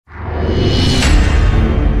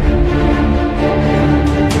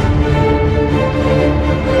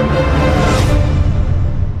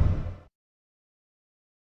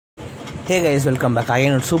Hey guys, welcome back.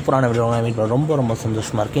 Again, ஒரு சூப்பரான video நான் மீட் பண்ண ரொம்ப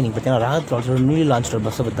சந்தோஷமாக இருக்குது. இன்றைக்கி பார்த்தீங்கன்னா ராகத் லான்ச் ஒரு நியூலி லான்ச் ஒரு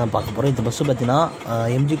பஸ்ஸை பற்றி தான் பார்க்க போகிறோம். இந்த பஸ்ஸு பார்த்தீங்கன்னா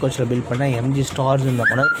எம்ஜி கோச்சில் பில்ட் பண்ண எம்ஜி ஸ்டார்ஸ் இந்த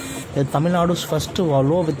மாடல். இது Tamil Nadu's first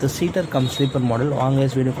Volvo with seater come sleeper model. வாங்க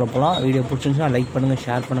வீடியோக்குள்ள போகலாம். வீடியோ பிடிச்சிருந்துச்சுன்னா லைக் பண்ணுங்கள்,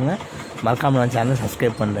 ஷேர் பண்ணுங்கள், மறக்காமல் நான் சேனல்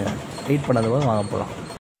சப்ஸ்கிரைப் பண்ணுறேன். வெயிட் பண்ணது போது வாங்க போகலாம்.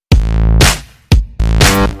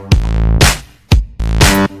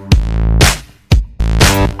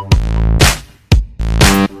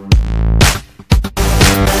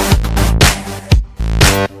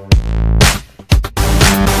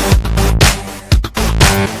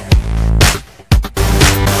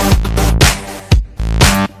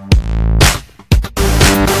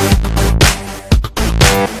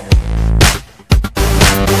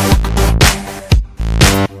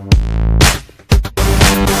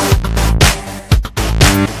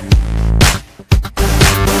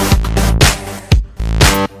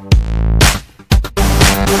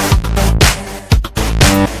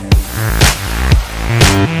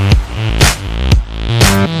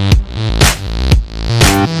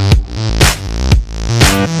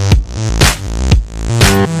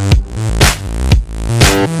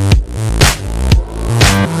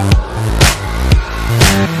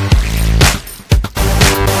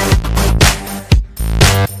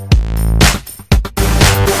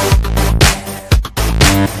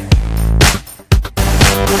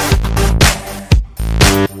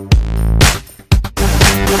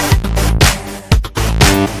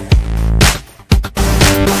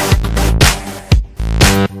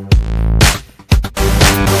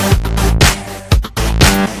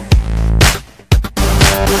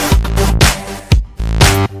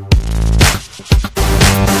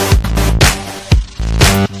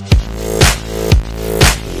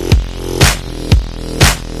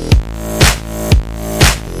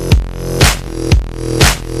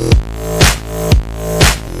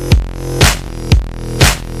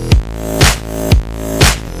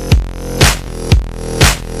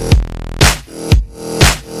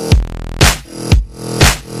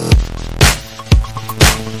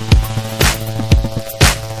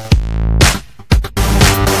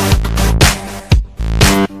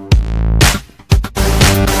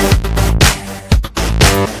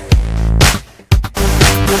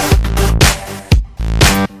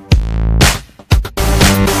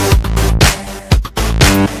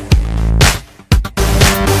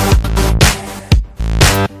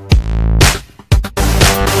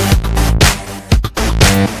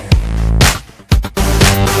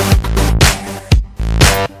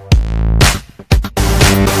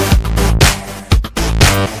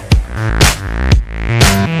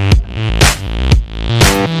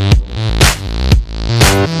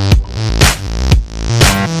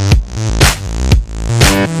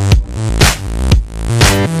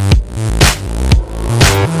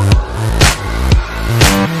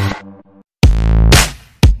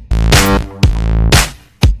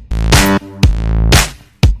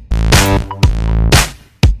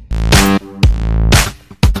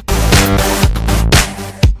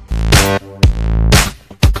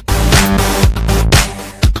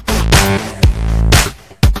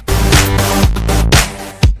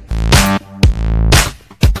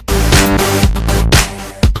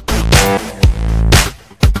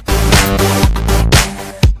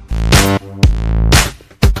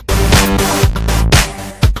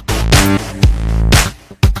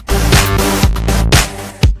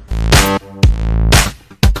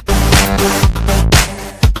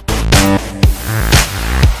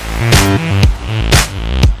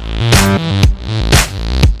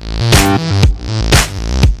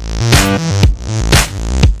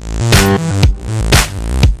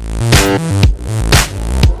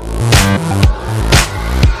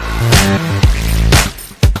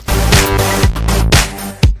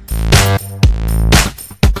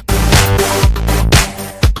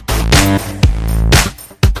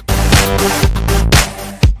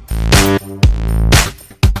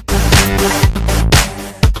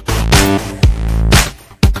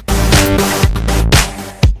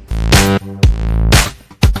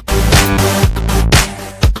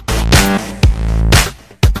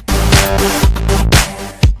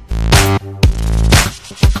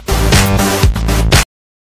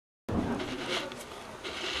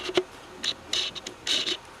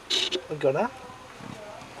 ஓகேடா,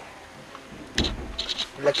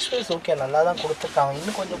 லெக் ஸ்பேஸ் ஓகே, நல்லா தான் கொடுத்துருக்காங்க.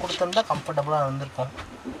 இன்னும் கொஞ்சம் கொடுத்துருந்தா கம்ஃபர்டபுளாக வந்திருக்கும்.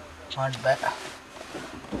 ஹாட் பேக்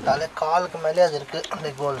காலுக்கு மேலே அது இருக்குது.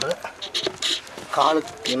 லெக் ஹோல்டரு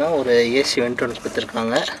காலுக்குன்னா ஒரு ஏசி வெண்ட் ஒன்று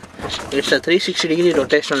கொடுத்துருக்காங்க. இட்ஸ் 360 டிகிரி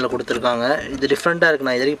ரொட்டேஷனில் கொடுத்துருக்காங்க. இது டிஃப்ரெண்ட்டாக இருக்குது,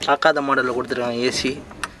 நான் இது வரைக்கும் பார்க்காத மாடலில் கொடுத்துருக்காங்க ஏசி.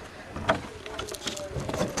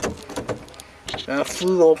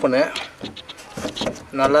 ஃபுல் ஓப்பனு,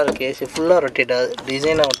 நல்லா இருக்குது. ஏசி ஃபுல்லாக ரொட்டேட் ஆகுது.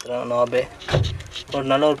 டிசைனாக கொடுத்துருக்காங்க. நாபே ஒரு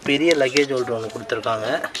நல்ல ஒரு பெரிய லக்கேஜ் ஹோல்டர் ஒன்று கொடுத்துருக்காங்க.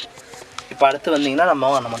 இப்போ அடுத்து வந்தீங்கன்னா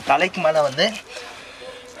நம்ம தலைக்கு மேலே வந்து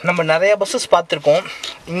நம்ம நிறையா பஸ்ஸஸ் பார்த்துருக்கோம்.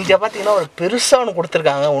 இங்கே பார்த்தீங்கன்னா ஒரு பெருசாக ஒன்று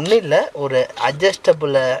கொடுத்துருக்காங்க. ஒன்றும் இல்லை, ஒரு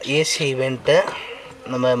அட்ஜஸ்டபுள் ஏசி வெண்ட்டு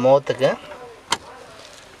நம்ம முகத்துக்கு.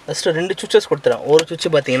 ஃபஸ்ட்டு 2 சுவிச்சஸ் கொடுத்துருவோம். ஒரு சுவிட்சு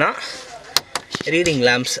பார்த்தீங்கன்னா ரீடிங்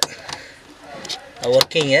லேம்ப்ஸ்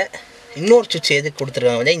ஒர்க்கிங்கு. இன்னொரு சுவிட்ச் எதுக்கு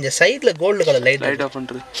கொடுத்துருக்காங்க வந்து இந்த சைடில் கோல்டு கலர் லைட் ஆஃப்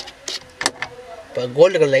பண்ணுறது. இப்போ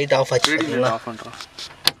கோல்டு கலர் லைட் ஆஃப் ஆச்சு. ஆஃப் பண்ணுறோம்.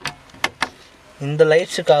 இந்த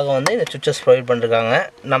லைட்ஸுக்காக வந்து இந்த சுவிச்சஸ் ப்ரொவைட் பண்ணிருக்காங்க.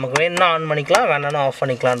 நமக்கு வேணும்னா ஆன் பண்ணிக்கலாம், வேணாலும் ஆஃப்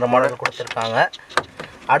பண்ணிக்கலான்ற மாடல் கொடுத்துருக்காங்க.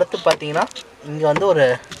 அடுத்து பார்த்தீங்கன்னா இங்கே வந்து ஒரு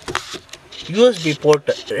USB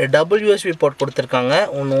board, double USB board கொடுத்துருக்காங்க.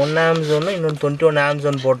 ஒன்று 1 ஆம்ஸ் ஒன்று, இன்னொன்று 21 ஆம்ஸ்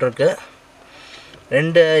ஒன்று போட்டிருக்கு.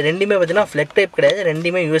 ரெண்டுமே பார்த்தீங்கன்னா ஃப்ளெக் டைப் கிடையாது,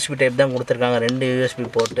 ரெண்டுமே யூஎஸ்பி டைப் தான் கொடுத்துருக்காங்க. 2 யூஎஸ்பி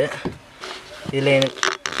போர்ட்டு. இதில்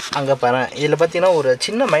அங்கே பாருங்க, இதில் பார்த்தீங்கன்னா ஒரு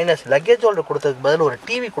சின்ன மைனஸ், லக்கேஜ் ஹோல்டர் கொடுத்ததுக்கு பதில் ஒரு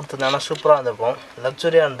டிவி கொடுத்துருந்தாங்கன்னா சூப்பராக இருந்திருக்கும்,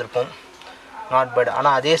 லக்ஸுரியாக இருந்திருக்கும். Not bad.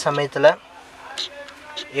 ஆனால் அதே சமயத்தில்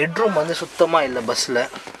ஹெட்ரூம் வந்து சுத்தமாக இல்லை பஸ்ஸில்.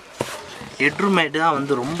 ஹெட்ரூம் ஹைட்டு தான்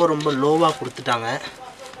வந்து ரொம்ப லோவாக கொடுத்துட்டாங்க.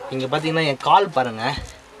 இங்கே பார்த்தீங்கன்னா என் கால் பாருங்கள்,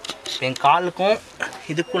 என் காலுக்கும்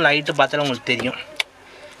இதுக்கும் லைட்டு பார்த்தாலும் உங்களுக்கு தெரியும்.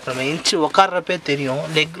 நம்ம இன்ச்சு உட்கார்றப்பே தெரியும்.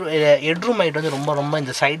 ஹெட்ரூம் ஹைட் வந்து ரொம்ப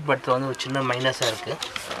இந்த சைட் பர்த்தில் வந்து ஒரு சின்ன மைனஸாக இருக்குது.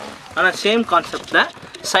 ஆனால் சேம் கான்செப்டில்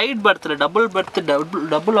சைட் பர்த்தில்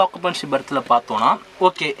டபுள் ஆக்குபன்சி பர்த்தில் பார்த்தோன்னா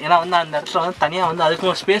ஓகே. ஏன்னா வந்து அந்த இடத்துல வந்து தனியாக வந்து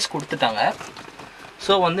அதுக்கும் ஸ்பேஸ் கொடுத்துட்டாங்க.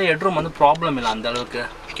 ஸோ வந்து ஹெட்ரூம் வந்து ப்ராப்ளம் இல்லை அந்த அளவுக்கு.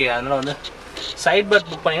 ஓகே, அதனால் வந்து சைட் பர்த்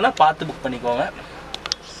புக் பண்ணிங்கன்னா பார்த்து புக் பண்ணிக்கோங்க.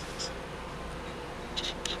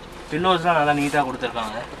 பில்லோஸ்லாம் நல்லா நீட்டாக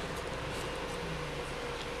கொடுத்துருக்காங்க.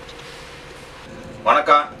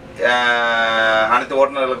 வணக்கம், அனைத்து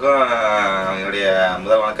ஓட்டுநர்களுக்கும் என்னுடைய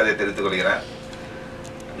முதல் வணக்கத்தை தெரிவித்துக் கொள்கிறேன்.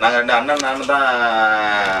 நாங்கள் 2 அண்ணன் நானும் தான்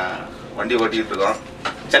வண்டி ஓட்டிக்கிட்டு இருக்கோம்.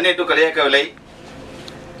 சென்னை டு கலியாக்கவிலை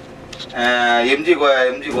எம்ஜி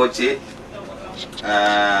கோச்சு,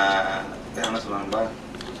 என்ன சொல்லுவாங்கப்பா,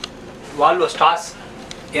 Volvo stars,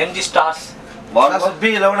 MG stars, Volvo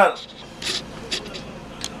B11R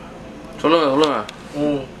சொல்லுங்க.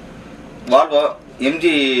 Volvo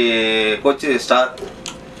MG coach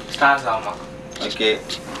stars. ஆமாம். ஓகே,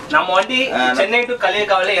 நம்ம வண்டி சென்னை டு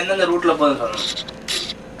கலியக்காவிலை எந்தெந்த ரூட்டில் போகுதுன்னு சொல்லணும்.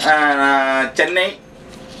 சென்னை,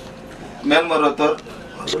 மேல்மருவத்தூர்,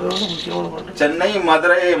 சென்னை,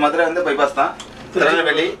 மதுரை வந்து பைபாஸ் தான்.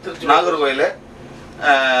 திருநெல்வேலி, நாகர்கோயில்,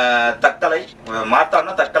 தக்கலை,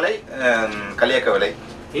 மார்த்தாண்டம், தக்கலை, கலியாக்கவிலை.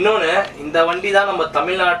 இன்னொன்று, இந்த வண்டி தான் நம்ம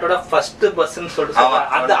தமிழ்நாட்டோட ஃபர்ஸ்ட் பஸ்ன்னு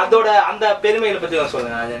சொல்லிட்டு அதோட அந்த பெருமைகளை பற்றி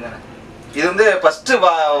சொல்லுங்க. அது என்னென்ன? இது வந்து ஃபர்ஸ்ட்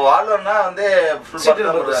வால்வோன்னா வந்து சீட்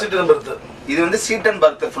அண்ட் பர்த். இது வந்து seat and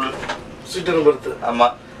birth, full seat and birth.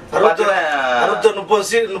 ஆமாம். 30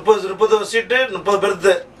 சீட்டு, 30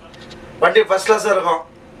 பெர்த்து. வண்டி ஃபர்ஸ்ட் கிளாஸாக இருக்கும்.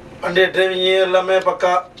 வண்டி டிரைவிங்கு எல்லாமே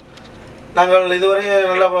பக்கா. நாங்கள் இதுவரை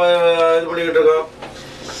நல்லா இது பண்ணிக்கிட்டு இருக்கோம்.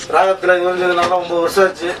 ராகத்தில் இது வந்து நல்லா 9 வருஷம்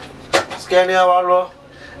ஆச்சு. ஸ்கேனியா, வால்வோ,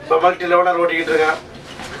 இப்போ மல்டி 11R ஓட்டிக்கிட்டு இருக்கேன்.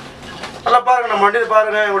 நல்லா பாருங்கள், நம்ம வண்டியை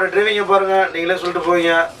பாருங்கள், என்னோட டிரைவிங்கை பாருங்கள், நீங்களே சொல்லிட்டு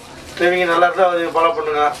போவீங்க. டிரைவிங் நல்லா இருந்தால் அதை ஃபாலோ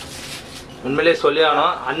பண்ணுங்கள். உண்மையிலே சொல்லி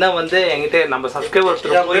ஆனோம். அண்ணன் வந்து என்கிட்ட நம்ம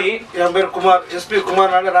சப்ஸ்கிரைபர் போய், என் பேர் குமார், SP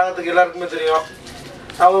குமார்னால ராகத்துக்கு எல்லாருக்குமே தெரியும்.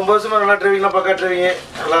 நான் 9 வருஷமாக நல்லா டிரைவிங்லாம் பக்கா டிரைவிங்கு.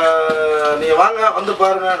 நல்லா நீங்கள் வாங்க, வந்து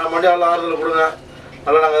பாருங்கள், நம்ம வண்டி நல்லா ஆறுதல் கொடுங்க.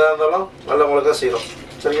 நல்லா நாங்கள் எதாக இருந்தாலும் நல்லா உங்களுக்கு தான் செய்கிறோம்.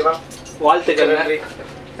 சரிங்களா? வாழ்த்துக்கள். நன்றி.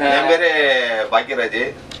 என் பேர் பாக்கியராஜ்.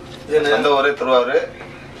 சொந்த ஊர் திருவாரூர்,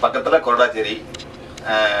 பக்கத்தில் கொரடாச்சேரி.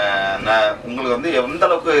 நான் உங்களுக்கு வந்து எந்த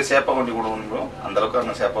அளவுக்கு சேஃபாக வண்டி கொடுக்கணுமோ அந்த அளவுக்கு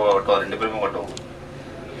நாங்கள் சேஃபாக ஓட்டுவோம். 2 பேருமே ஓட்டுவோம்.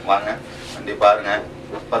 வாங்க, வண்டி பாருங்கள்,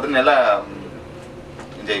 பார்த்து நல்லா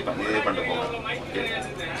என்ஜாய் பண்ணிட்டு போங்க.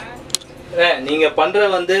 நீங்க பண்ற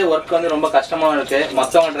வந்து ஒர்க் வந்து ரொம்ப கஷ்டமா இருக்கு.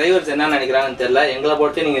 மற்றவங்க டிரைவர்ஸ் என்ன நினைக்கிறாங்கன்னு தெரியல. எங்களை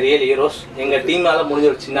பொறுத்து நீங்க ரியல் ஹீரோஸ். எங்க டீமால முடிஞ்ச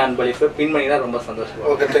ஒரு சின்ன அன்பளிப்பு பின் பண்ணினா ரொம்ப சந்தோஷம்.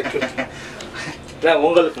 Okay, thank you.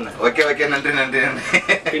 உங்களுக்கு ஓகே, நன்றி.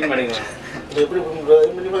 பின் பண்ணிக்கலாம். எப்படி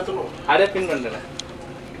பண்ணி பார்த்தோம்? அதே பின் பண்ணுறேன்.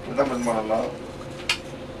 பின் பண்ணலாம்.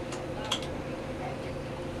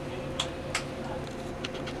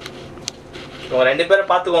 இவங்க 2 பேரும்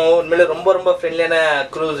பார்த்துக்கோங்க. உண்மையிலே ரொம்ப ஃப்ரெண்ட்லியான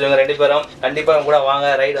க்ரூஸ் இவங்க 2 பேரும். கண்டிப்பாக இவங்க கூட வாங்க,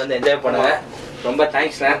 ரைடு வந்து என்ஜாய் பண்ணுங்க. ரொம்ப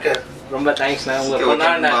தேங்க்ஸ்ண்ணா. ரொம்ப தேங்க்ஸ்ண்ணா. உங்களுக்கு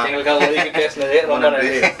எங்களுக்காக ஒதுக்கி பேசுனது ரொம்ப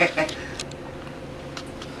நன்றி.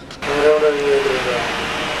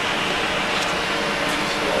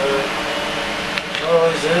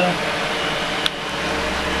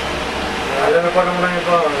 பண்ணோம்னா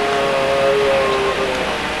இப்போ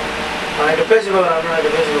நான் பேசி பார்க்குறேன்.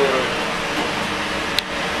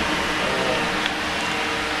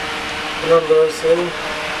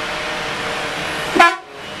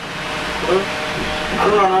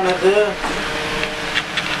 அண்ணா நேற்று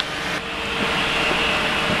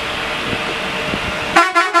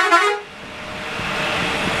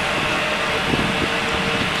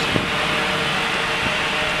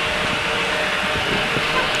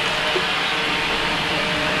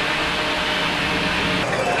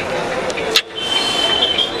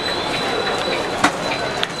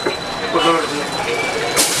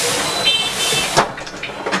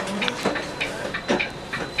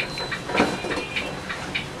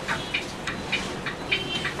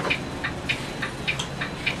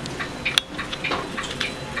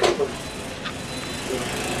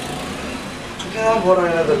இங்கே தான்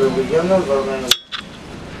போகிறேன் எனக்கு என்ன போகிறேன்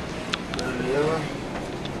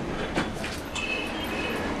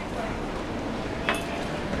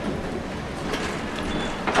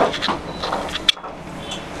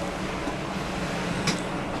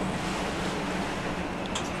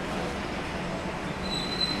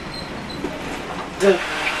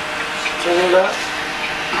சரிங்களா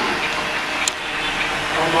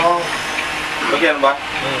ஆமாம் ஓகே அன்பா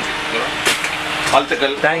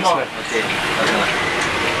வாழ்த்துக்கள் தேங்க்ஸ் ஓகே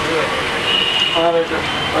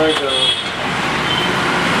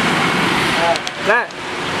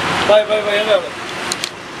பாய் பாய் பாய் எங்க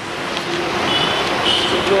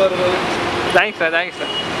தேங்க்ஸ் சார் தேங்க்ஸ்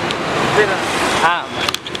சார் ஆ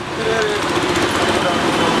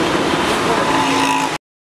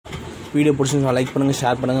வீடியோ பிடிச்சிருந்தா லைக் பண்ணுங்கள்,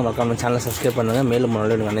 ஷேர் பண்ணுங்கள், மறக்காம சேனலை சப்ஸ்கிரைப் பண்ணுங்கள். மேலும்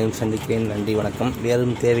முன்னாடி அனைவரும் சந்திக்கிறேன். நன்றி, வணக்கம். வேறு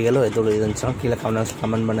தேவைகளோ எதோடு இருந்துச்சுன்னா கீழே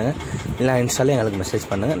கமெண்ட் பண்ணுங்கள். இல்லை இன்ஸ்டாலே எங்களுக்கு மெசேஜ்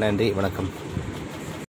பண்ணுங்கள். நன்றி, வணக்கம்.